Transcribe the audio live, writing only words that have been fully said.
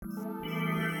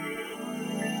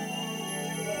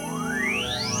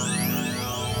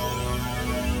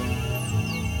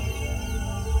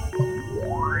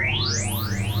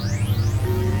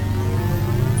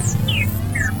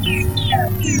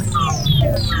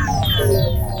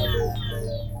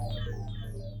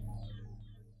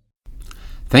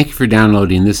Thank you for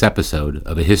downloading this episode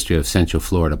of A History of Central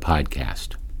Florida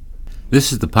podcast.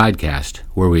 This is the podcast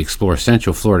where we explore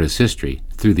Central Florida's history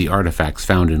through the artifacts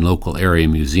found in local area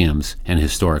museums and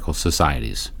historical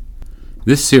societies.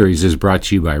 This series is brought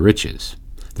to you by Riches,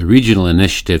 the regional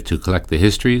initiative to collect the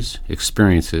histories,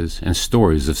 experiences, and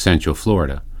stories of Central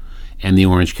Florida, and the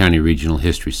Orange County Regional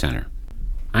History Center.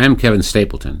 I am Kevin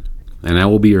Stapleton, and I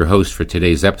will be your host for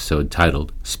today's episode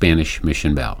titled Spanish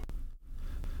Mission Bell.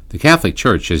 The Catholic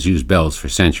Church has used bells for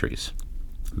centuries.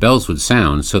 Bells would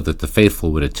sound so that the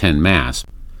faithful would attend Mass.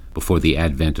 Before the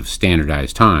advent of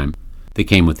standardized time, they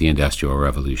came with the Industrial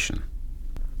Revolution.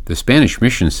 The Spanish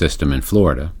mission system in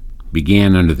Florida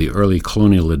began under the early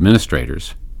colonial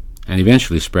administrators and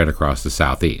eventually spread across the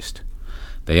Southeast.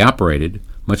 They operated,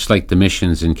 much like the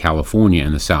missions in California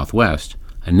and the Southwest,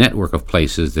 a network of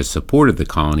places that supported the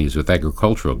colonies with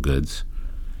agricultural goods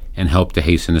and helped to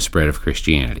hasten the spread of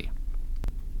Christianity.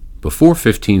 Before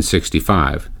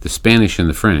 1565, the Spanish and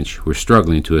the French were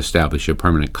struggling to establish a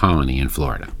permanent colony in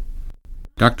Florida.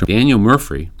 Dr. Daniel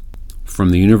Murphree, from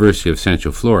the University of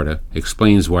Central Florida,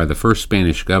 explains why the first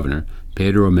Spanish governor,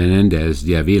 Pedro Menendez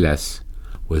de Aviles,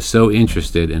 was so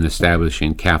interested in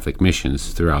establishing Catholic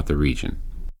missions throughout the region.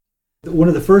 One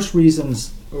of the first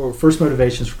reasons or first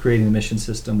motivations for creating the mission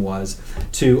system was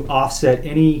to offset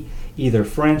any either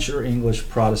French or English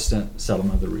Protestant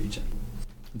settlement of the region.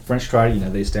 The French tried,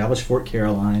 they established Fort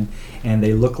Caroline, and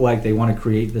they look like they want to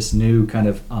create this new kind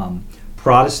of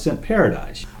Protestant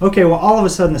paradise. Okay, well, all of a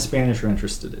sudden the Spanish are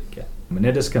interested again.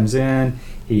 Menendez comes in,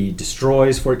 he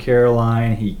destroys Fort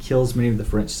Caroline, he kills many of the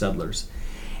French settlers.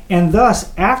 And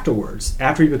thus, afterwards,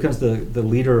 after he becomes the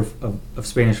leader of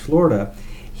Spanish Florida,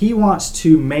 he wants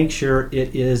to make sure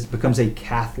it becomes a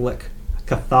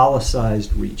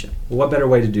Catholicized region. Well, what better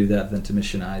way to do that than to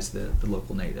missionize the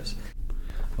local natives?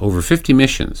 Over 50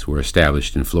 missions were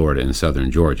established in Florida and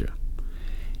southern Georgia,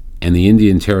 and the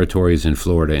Indian territories in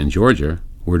Florida and Georgia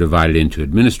were divided into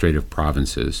administrative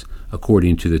provinces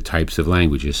according to the types of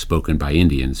languages spoken by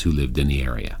Indians who lived in the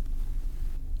area.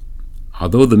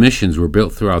 Although the missions were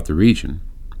built throughout the region,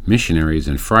 missionaries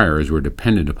and friars were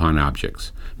dependent upon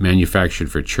objects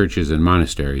manufactured for churches and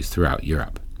monasteries throughout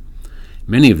Europe.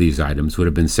 Many of these items would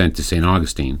have been sent to St.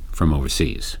 Augustine from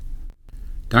overseas.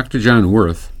 Dr. John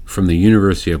Worth from the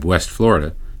University of West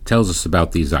Florida tells us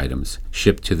about these items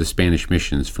shipped to the Spanish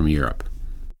missions from Europe.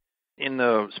 In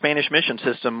the Spanish mission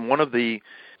system, one of the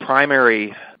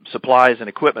primary supplies and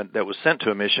equipment that was sent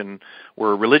to a mission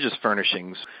were religious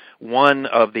furnishings. One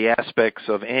of the aspects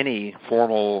of any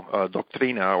formal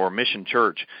doctrina or mission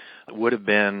church would have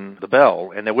been the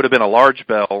bell, and there would have been a large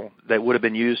bell that would have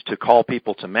been used to call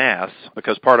people to Mass,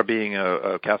 because part of being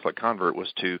a Catholic convert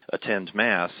was to attend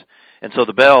Mass. And so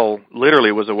the bell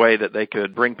literally was a way that they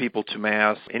could bring people to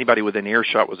Mass. Anybody within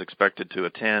earshot was expected to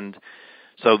attend.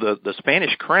 So the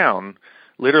Spanish crown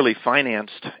literally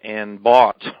financed and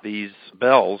bought these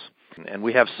bells, and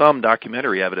we have some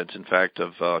documentary evidence, in fact,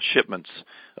 of shipments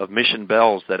of mission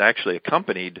bells that actually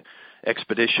accompanied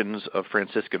expeditions of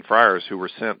Franciscan friars who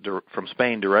were sent from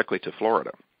Spain directly to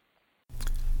Florida.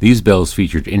 These bells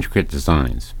featured intricate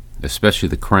designs, especially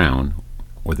the crown,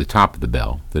 or the top of the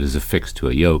bell, that is affixed to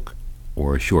a yoke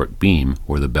or a short beam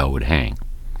where the bell would hang.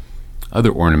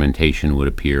 Other ornamentation would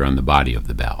appear on the body of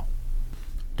the bell.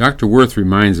 Dr. Worth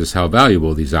reminds us how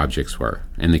valuable these objects were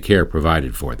and the care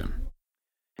provided for them.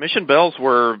 Mission bells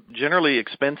were generally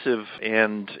expensive,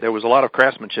 and there was a lot of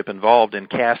craftsmanship involved in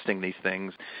casting these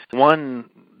things.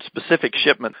 One specific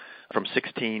shipment from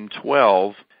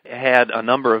 1612 had a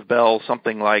number of bells,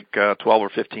 something like 12 or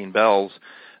 15 bells,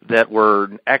 that were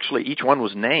actually, each one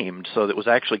was named, so that was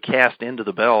actually cast into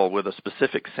the bell with a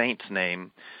specific saint's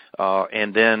name,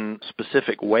 and then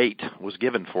specific weight was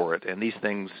given for it. And these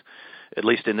things, at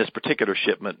least in this particular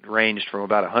shipment, ranged from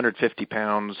about 150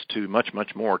 pounds to much,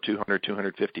 much more, 200,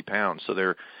 250 pounds. So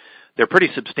they're pretty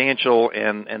substantial,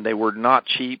 and they were not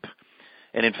cheap.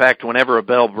 And in fact, whenever a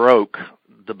bell broke,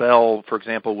 the bell, for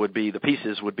example, the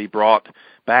pieces would be brought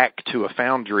back to a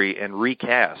foundry and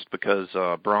recast, because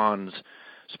bronze,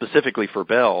 specifically for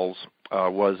bells,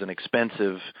 was an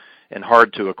expensive and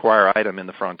hard-to-acquire item in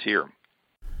the frontier.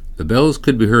 The bells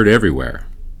could be heard everywhere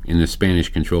in the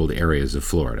Spanish-controlled areas of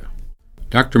Florida.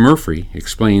 Dr. Murphree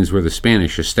explains where the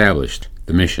Spanish established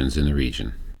the missions in the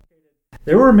region.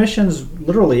 There were missions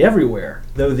literally everywhere,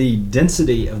 though the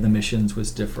density of the missions was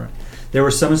different. There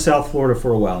were some in South Florida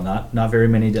for a while, not very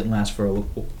many, didn't last for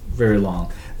very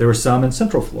long. There were some in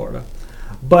Central Florida.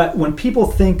 But when people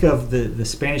think of the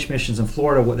Spanish missions in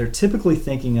Florida, what they're typically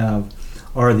thinking of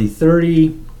are the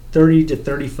 30 30 to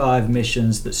 35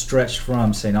 missions that stretched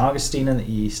from St. Augustine in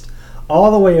the east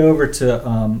all the way over to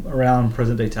around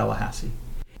present-day Tallahassee.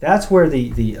 That's where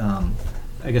the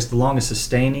longest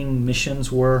sustaining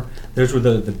missions were. Those were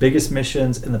the biggest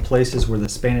missions and the places where the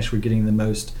Spanish were getting the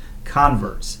most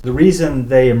converts. The reason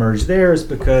they emerged there is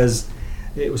because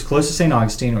it was close to St.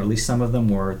 Augustine, or at least some of them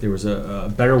were. There was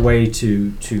a better way for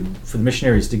the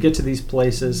missionaries to get to these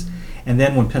places. And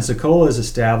then when Pensacola is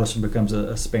established and becomes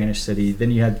a Spanish city,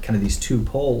 then you had kind of these two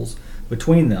poles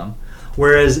between them.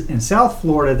 Whereas in South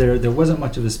Florida, there wasn't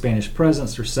much of a Spanish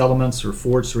presence or settlements or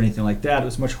forts or anything like that. It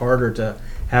was much harder to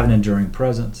have an enduring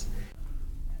presence.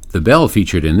 The bell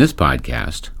featured in this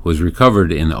podcast was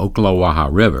recovered in the Ocklawaha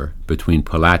River between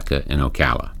Palatka and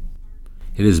Ocala.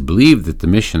 It is believed that the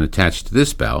mission attached to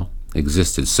this bell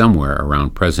existed somewhere around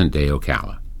present-day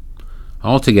Ocala.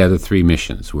 Altogether, 3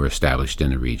 missions were established in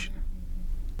the region.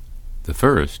 The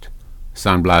first,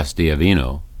 San Blas de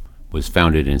Avino, was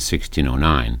founded in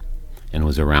 1609 and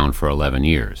was around for 11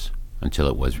 years, until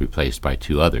it was replaced by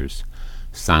 2 others,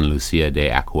 San Lucia de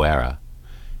Acuera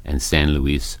and San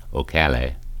Luis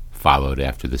Ocala, followed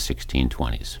after the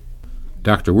 1620s.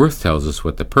 Dr. Worth tells us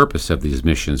what the purpose of these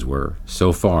missions were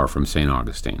so far from St.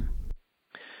 Augustine.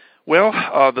 Well,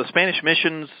 the Spanish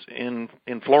missions in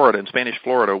Florida, in Spanish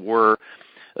Florida, were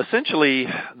essentially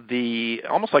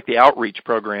almost like the outreach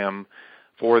program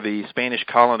for the Spanish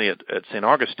colony at St.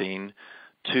 Augustine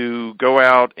to go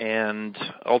out and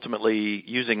ultimately,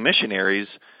 using missionaries,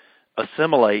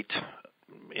 assimilate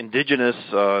indigenous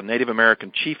Native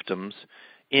American chiefdoms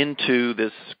into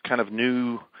this kind of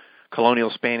new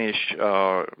colonial Spanish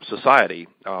society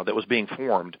that was being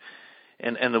formed.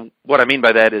 And what I mean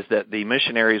by that is that the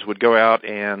missionaries would go out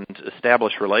and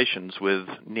establish relations with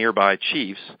nearby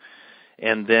chiefs,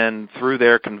 and then through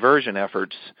their conversion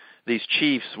efforts, these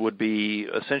chiefs would be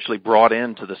essentially brought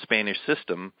into the Spanish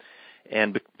system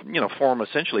and form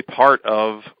essentially part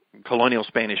of colonial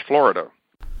Spanish Florida.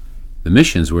 The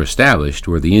missions were established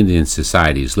where the Indian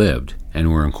societies lived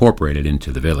and were incorporated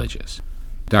into the villages.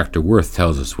 Dr. Worth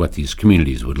tells us what these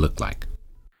communities would look like.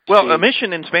 Well, a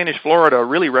mission in Spanish Florida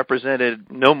really represented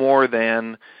no more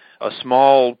than a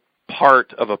small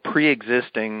part of a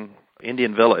pre-existing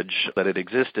Indian village that had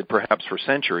existed perhaps for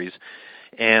centuries,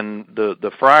 and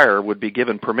the friar would be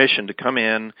given permission to come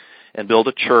in and build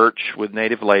a church with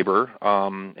native labor,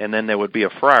 and then there would be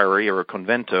a friary or a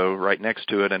convento right next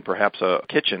to it and perhaps a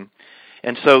kitchen.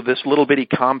 And so this little bitty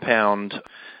compound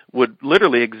would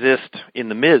literally exist in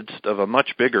the midst of a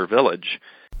much bigger village.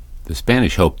 The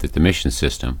Spanish hoped that the mission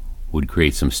system would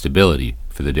create some stability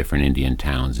for the different Indian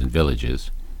towns and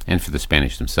villages, and for the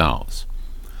Spanish themselves.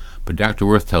 But Dr.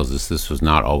 Worth tells us this was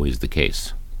not always the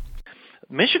case.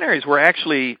 Missionaries were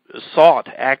actually sought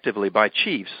actively by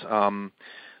chiefs.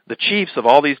 The chiefs of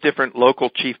all these different local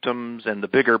chiefdoms and the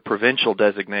bigger provincial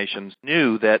designations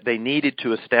knew that they needed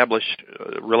to establish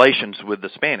relations with the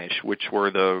Spanish, which were,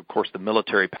 of course, the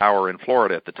military power in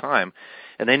Florida at the time.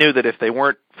 And they knew that if they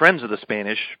weren't friends of the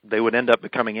Spanish, they would end up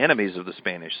becoming enemies of the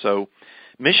Spanish. So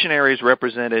missionaries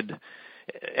represented,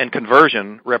 and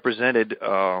conversion represented,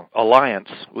 alliance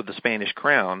with the Spanish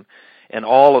crown, and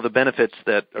all of the benefits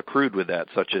that accrued with that,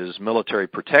 such as military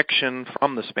protection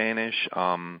from the Spanish,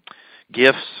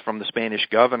 gifts from the Spanish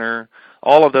governor.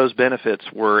 All of those benefits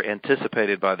were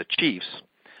anticipated by the chiefs.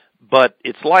 But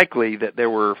it's likely that there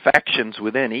were factions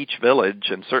within each village,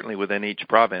 and certainly within each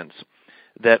province,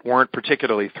 that weren't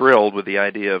particularly thrilled with the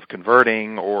idea of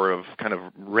converting or of kind of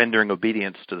rendering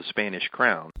obedience to the Spanish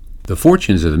crown. The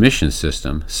fortunes of the mission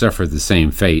system suffered the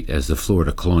same fate as the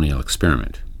Florida colonial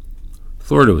experiment.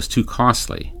 Florida was too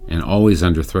costly and always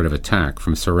under threat of attack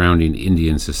from surrounding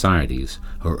Indian societies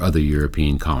or other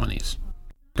European colonies.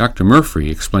 Dr.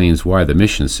 Murphree explains why the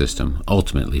mission system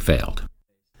ultimately failed.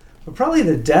 But probably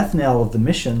the death knell of the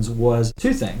missions was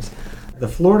 2 things. The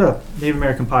Florida Native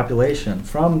American population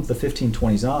from the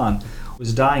 1520s on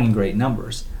was dying in great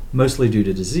numbers, mostly due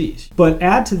to disease. But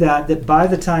add to that by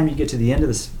the time you get to the end of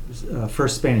the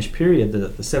first Spanish period, the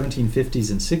 1750s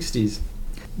and 60s,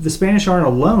 the Spanish aren't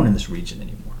alone in this region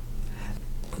anymore.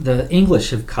 The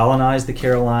English have colonized the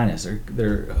Carolinas.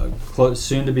 They're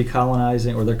soon to be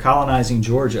colonizing, or they're colonizing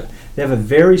Georgia. They have a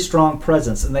very strong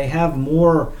presence, and they have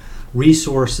more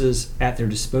resources at their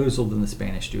disposal than the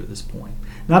Spanish do at this point.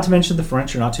 Not to mention the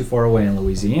French are not too far away in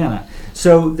Louisiana.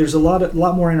 So there's a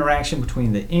lot more interaction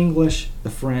between the English,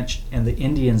 the French, and the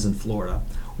Indians in Florida,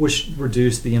 which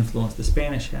reduced the influence the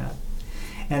Spanish had.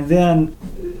 And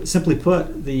then, simply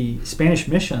put, the Spanish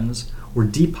missions were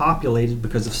depopulated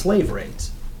because of slave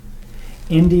raids.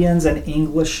 Indians and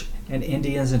English and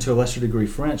Indians, and to a lesser degree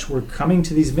French, were coming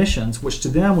to these missions, which to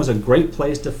them was a great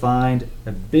place to find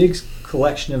a big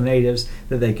collection of natives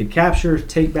that they could capture,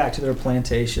 take back to their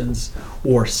plantations,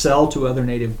 or sell to other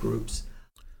native groups.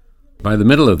 By the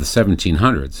middle of the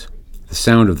 1700s, the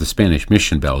sound of the Spanish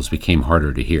mission bells became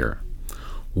harder to hear.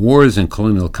 Wars and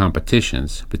colonial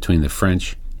competitions between the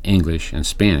French, English, and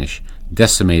Spanish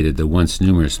decimated the once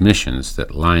numerous missions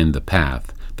that lined the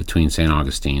path between St.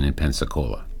 Augustine and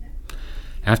Pensacola.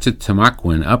 After the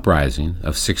Tamaulipan Uprising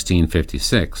of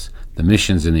 1656, the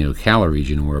missions in the Ocala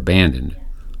region were abandoned,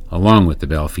 along with the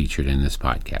bell featured in this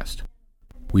podcast.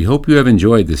 We hope you have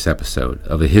enjoyed this episode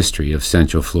of a History of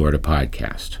Central Florida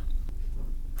podcast.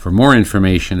 For more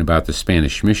information about the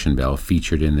Spanish mission bell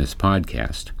featured in this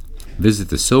podcast, visit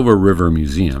the Silver River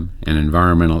Museum and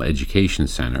Environmental Education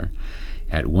Center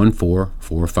at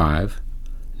 1445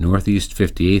 Northeast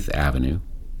 58th Avenue,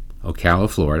 Ocala,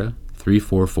 Florida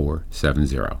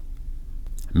 34470.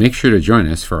 Make sure to join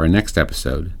us for our next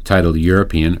episode titled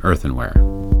European Earthenware.